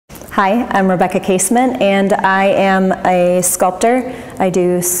Hi, I'm Rebecca Casement, and I am a sculptor. I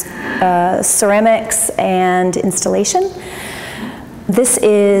do ceramics and installation. This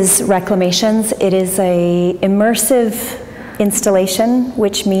is Reclamations. It is an immersive installation,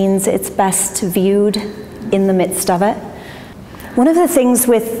 which means it's best viewed in the midst of it. One of the things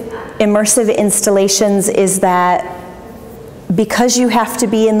with immersive installations is that because you have to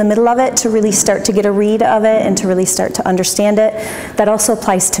be in the middle of it to really start to get a read of it and to really start to understand it, that also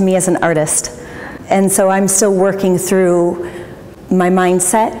applies to me as an artist. And so I'm still working through my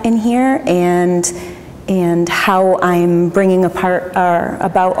mindset in here and how I'm bringing apart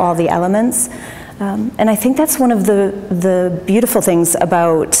about all the elements. And I think that's one of the beautiful things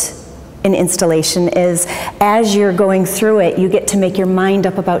about an installation is as you're going through it, you get to make your mind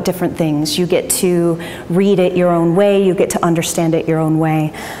up about different things. You get to read it your own way, you get to understand it your own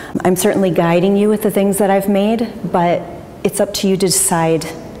way. I'm certainly guiding you with the things that I've made, but it's up to you to decide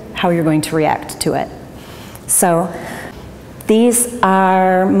how you're going to react to it. So these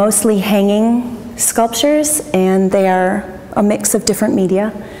are mostly hanging sculptures, and they are a mix of different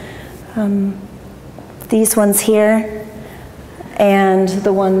media. These ones here and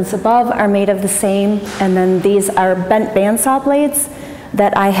the ones above are made of the same, and then these are bent bandsaw blades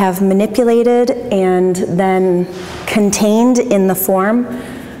that I have manipulated and then contained in the form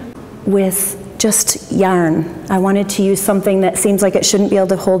with just yarn. I wanted to use something that seems like it shouldn't be able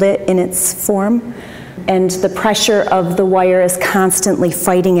to hold it in its form, and the pressure of the wire is constantly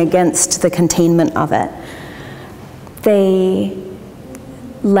fighting against the containment of it. They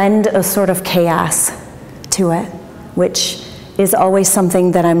lend a sort of chaos to it, which is always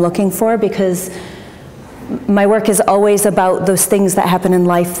something that I'm looking for, because my work is always about those things that happen in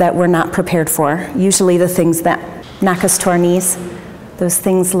life that we're not prepared for. Usually the things that knock us to our knees, those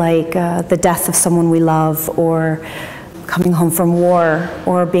things like the death of someone we love, or coming home from war,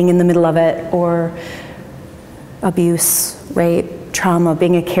 or being in the middle of it, or abuse, rape, trauma,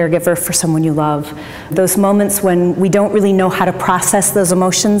 being a caregiver for someone you love. Those moments when we don't really know how to process those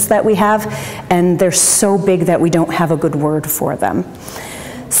emotions that we have, and they're so big that we don't have a good word for them.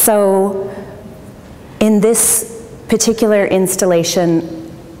 So in this particular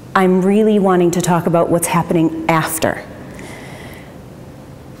installation, I'm really wanting to talk about what's happening after.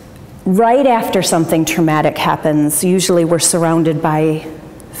 Right after something traumatic happens, usually we're surrounded by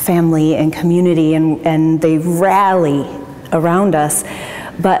family and community, and they rally around us,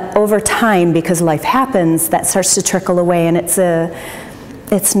 but over time, because life happens, that starts to trickle away, and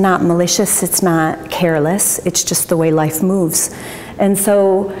it's not malicious, it's not careless, it's just the way life moves. And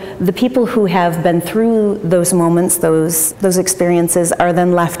so the people who have been through those moments, those experiences, are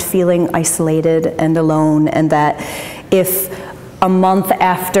then left feeling isolated and alone, and that if a month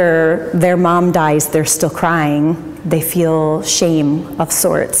after their mom dies they're still crying, they feel shame of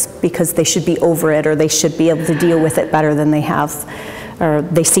sorts because they should be over it, or they should be able to deal with it better than they have, or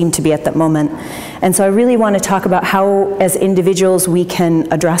they seem to be at that moment. And so I really want to talk about how as individuals we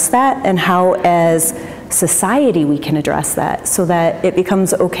can address that, and how as society we can address that, so that it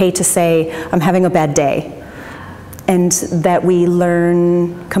becomes okay to say, I'm having a bad day, and that we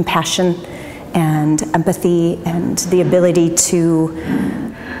learn compassion and empathy and the ability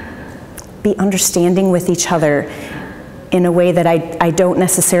to be understanding with each other in a way that I don't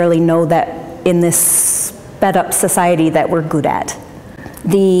necessarily know that in this sped up society that we're good at.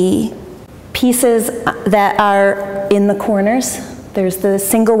 The pieces that are in the corners, there's the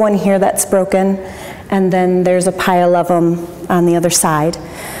single one here that's broken, and then there's a pile of them on the other side.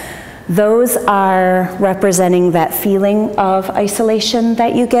 Those are representing that feeling of isolation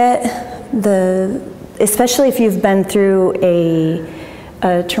that you get, especially if you've been through a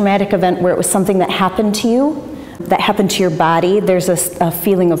traumatic event where it was something that happened to you, that happened to your body. There's a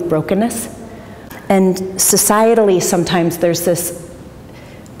feeling of brokenness. And societally, sometimes there's this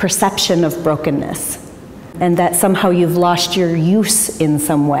perception of brokenness, and that somehow you've lost your use in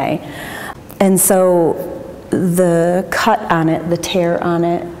some way. And so the cut on it, the tear on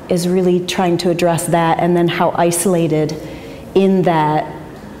it, is really trying to address that, and then how isolated in that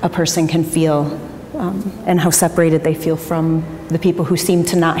a person can feel, and how separated they feel from the people who seem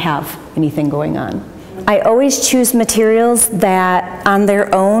to not have anything going on. I always choose materials that on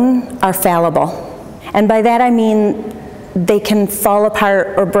their own are fallible. And by that I mean they can fall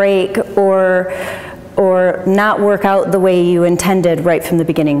apart or break or not work out the way you intended right from the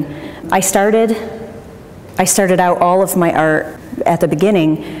beginning. I started out all of my art at the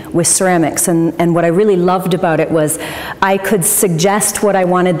beginning with ceramics, and what I really loved about it was I could suggest what I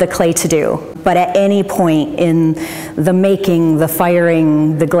wanted the clay to do, but at any point in the making, the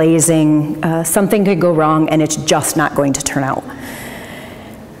firing, the glazing, something could go wrong and it's just not going to turn out.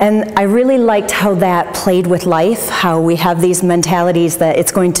 And I really liked how that played with life, how we have these mentalities that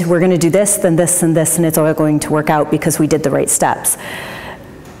we're going to do this, then this, and this, and it's all going to work out because we did the right steps.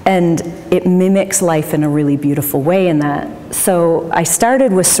 And it mimics life in a really beautiful way in that. So I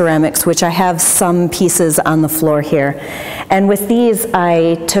started with ceramics, which I have some pieces on the floor here. And with these,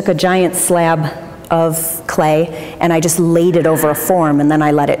 I took a giant slab of clay and I just laid it over a form, and then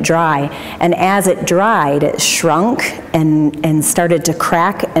I let it dry. And as it dried, it shrunk and started to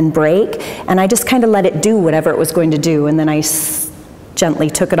crack and break, and I just kind of let it do whatever it was going to do, and then I gently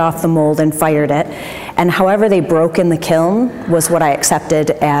took it off the mold and fired it. And however they broke in the kiln was what I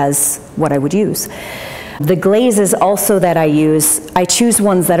accepted as what I would use. The glazes also that I use, I choose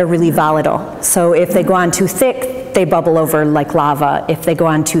ones that are really volatile. So if they go on too thick, they bubble over like lava. If they go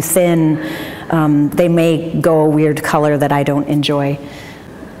on too thin, they may go a weird color that I don't enjoy.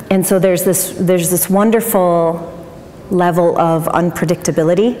 And so there's this wonderful level of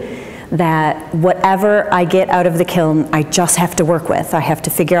unpredictability that whatever I get out of the kiln, I just have to work with. I have to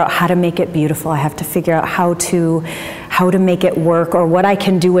figure out how to make it beautiful. I have to figure out how to make it work, or what I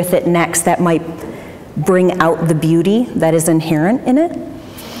can do with it next that might bring out the beauty that is inherent in it.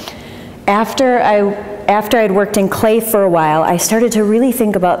 After I'd worked in clay for a while, I started to really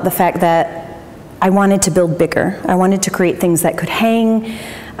think about the fact that I wanted to build bigger. I wanted to create things that could hang.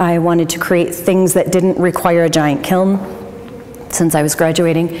 I wanted to create things that didn't require a giant kiln, since I was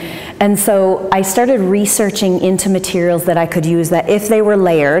graduating. And so I started researching into materials that I could use, that if they were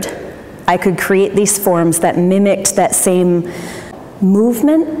layered, I could create these forms that mimicked that same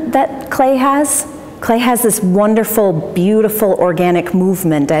movement that clay has. Clay has this wonderful, beautiful, organic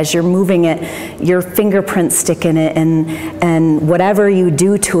movement. As you're moving it, your fingerprints stick in it, and whatever you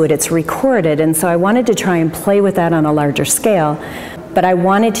do to it, it's recorded. And so I wanted to try and play with that on a larger scale. But I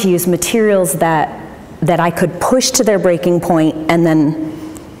wanted to use materials that I could push to their breaking point and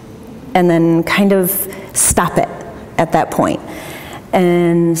then kind of stop it at that point.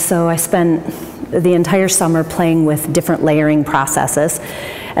 And so I spent the entire summer playing with different layering processes.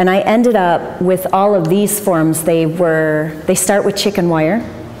 And I ended up with all of these forms. They start with chicken wire,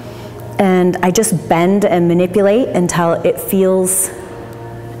 and I just bend and manipulate until it feels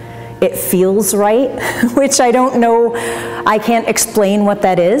right, which I don't know, I can't explain what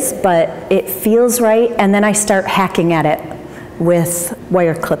that is, but it feels right, and then I start hacking at it with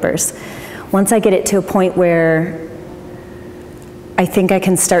wire clippers. Once I get it to a point where I think I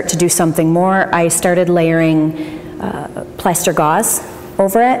can start to do something more, I started layering plaster gauze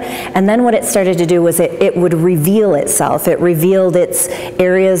over it, and then what it started to do was it would reveal itself. It revealed its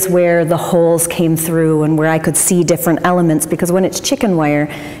areas where the holes came through and where I could see different elements, because when it's chicken wire,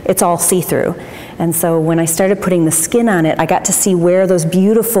 it's all see-through. And so when I started putting the skin on it, I got to see where those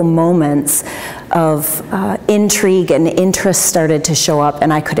beautiful moments of intrigue and interest started to show up,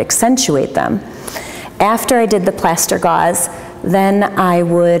 and I could accentuate them. After I did the plaster gauze, then I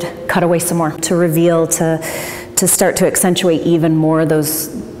would cut away some more to reveal, to start to accentuate even more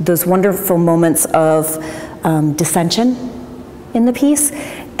those wonderful moments of dissension in the piece,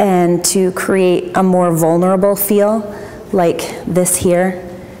 and to create a more vulnerable feel, like this here,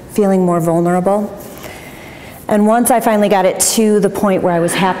 feeling more vulnerable. And once I finally got it to the point where I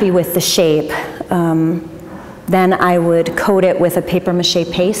was happy with the shape, then I would coat it with a paper mache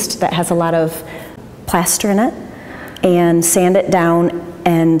paste that has a lot of plaster in it, and sand it down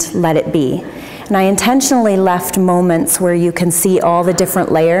and let it be. And I intentionally left moments where you can see all the different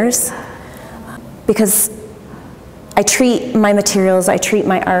layers, because I treat my materials, I treat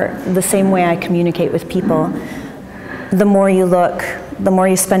my art the same way I communicate with people. The more you look, the more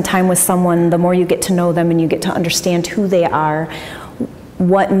you spend time with someone, the more you get to know them and you get to understand who they are,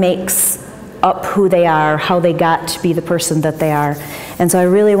 what makes up who they are, how they got to be the person that they are. And so I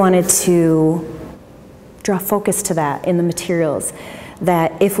really wanted to draw focus to that in the materials,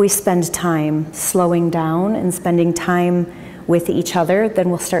 that if we spend time slowing down and spending time with each other, then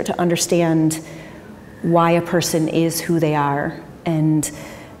we'll start to understand why a person is who they are, and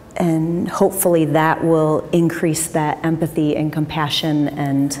hopefully that will increase that empathy and compassion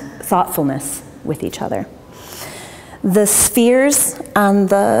and thoughtfulness with each other. The spheres on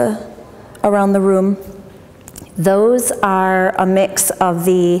around the room, those are a mix of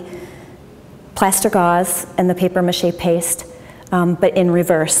the plaster gauze and the paper mache paste, but in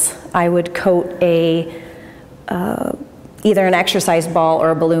reverse. I would coat either an exercise ball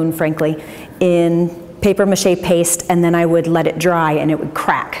or a balloon, frankly, in paper mache paste, and then I would let it dry and it would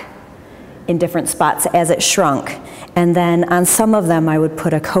crack in different spots as it shrunk. And then on some of them I would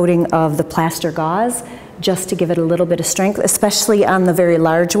put a coating of the plaster gauze just to give it a little bit of strength, especially on the very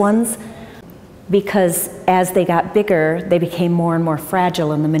large ones. because as they got bigger, they became more and more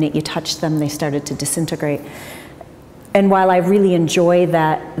fragile, and the minute you touched them, they started to disintegrate. And while I really enjoy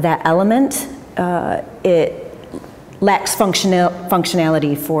that element, it lacks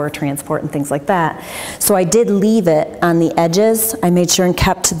functionality for transport and things like that. So I did leave it on the edges. I made sure and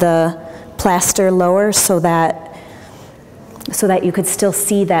kept the plaster lower so that you could still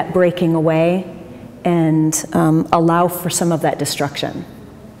see that breaking away and allow for some of that destruction.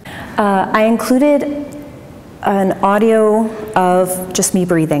 I included an audio of just me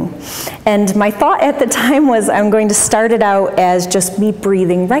breathing. And my thought at the time was I'm going to start it out as just me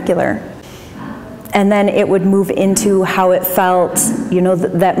breathing regular. And then it would move into how it felt, you know,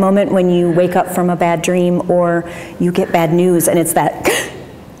 that moment when you wake up from a bad dream or you get bad news, and it's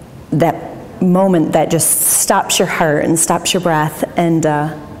that moment that just stops your heart and stops your breath. And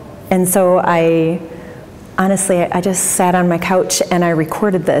so honestly, I just sat on my couch and I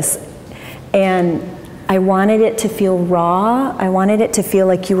recorded this. And I wanted it to feel raw. I wanted it to feel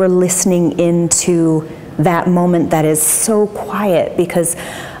like you were listening into that moment that is so quiet, because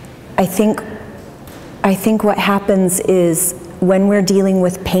I think what happens is when we're dealing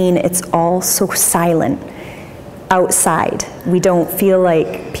with pain, it's all so silent outside. We don't feel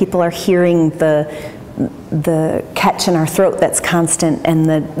like people are hearing the catch in our throat that's constant, and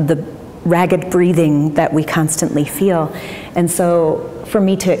the ragged breathing that we constantly feel. And so for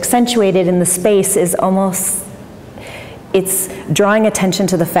me to accentuate it in the space is almost, it's drawing attention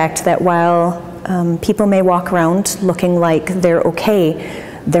to the fact that while people may walk around looking like they're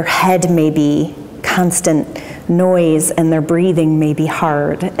okay, their head may be constant noise and their breathing may be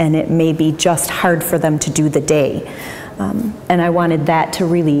hard, and it may be just hard for them to do the day. And I wanted that to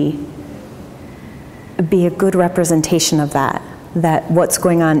really be a good representation of that what's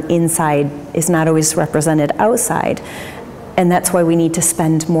going on inside is not always represented outside. And that's why we need to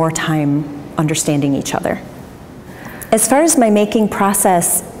spend more time understanding each other. As far as my making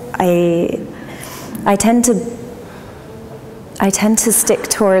process, I tend to stick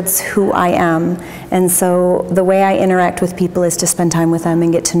towards who I am. And so the way I interact with people is to spend time with them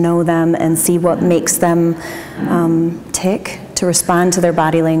and get to know them and see what makes them tick, to respond to their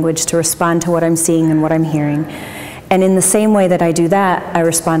body language, to respond to what I'm seeing and what I'm hearing. And in the same way that I do that, I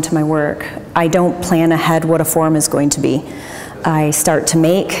respond to my work. I don't plan ahead what a form is going to be. I start to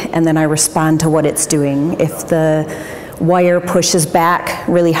make, and then I respond to what it's doing. If the wire pushes back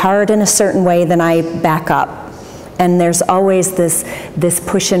really hard in a certain way, then I back up. And there's always this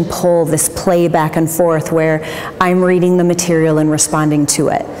push and pull, this play back and forth where I'm reading the material and responding to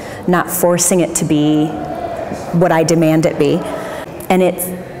it, not forcing it to be what I demand it be.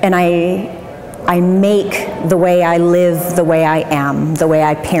 And I make the way I live, the way I am, the way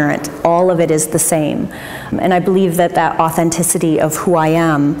I parent. All of it is the same. And I believe that authenticity of who I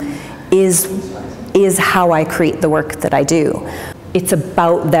am is how I create the work that I do. It's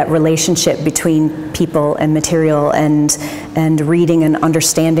about that relationship between people and material, and reading and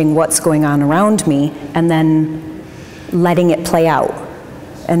understanding what's going on around me, and then letting it play out,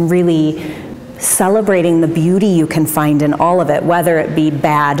 and really celebrating the beauty you can find in all of it, whether it be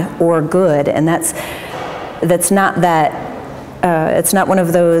bad or good. And it's not one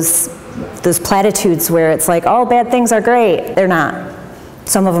of those platitudes where it's like, all bad things are great. They're not.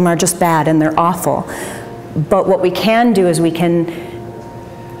 Some of them are just bad and they're awful. But what we can do is we can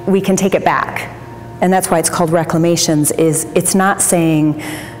take it back. And that's why it's called reclamations. It's not saying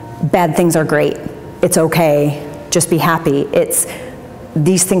bad things are great, it's okay, just be happy. It's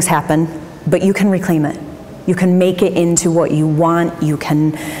these things happen, but you can reclaim it. You can make it into what you want. You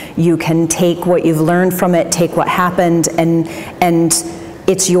can take what you've learned from it, take what happened, and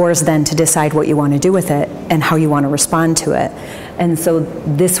it's yours then to decide what you want to do with it and how you want to respond to it. And so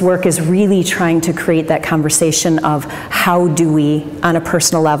this work is really trying to create that conversation of how do we, on a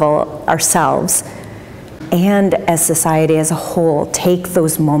personal level, ourselves, and as society as a whole, take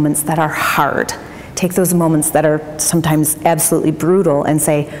those moments that are hard, take those moments that are sometimes absolutely brutal, and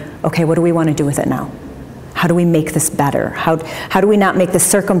say, okay, what do we want to do with it now? How do we make this better? How do we not make the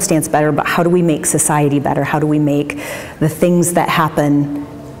circumstance better, but how do we make society better? How do we make the things that happen,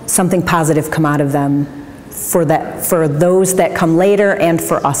 something positive come out of them for those that come later and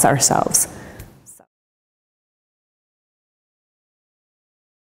for us ourselves?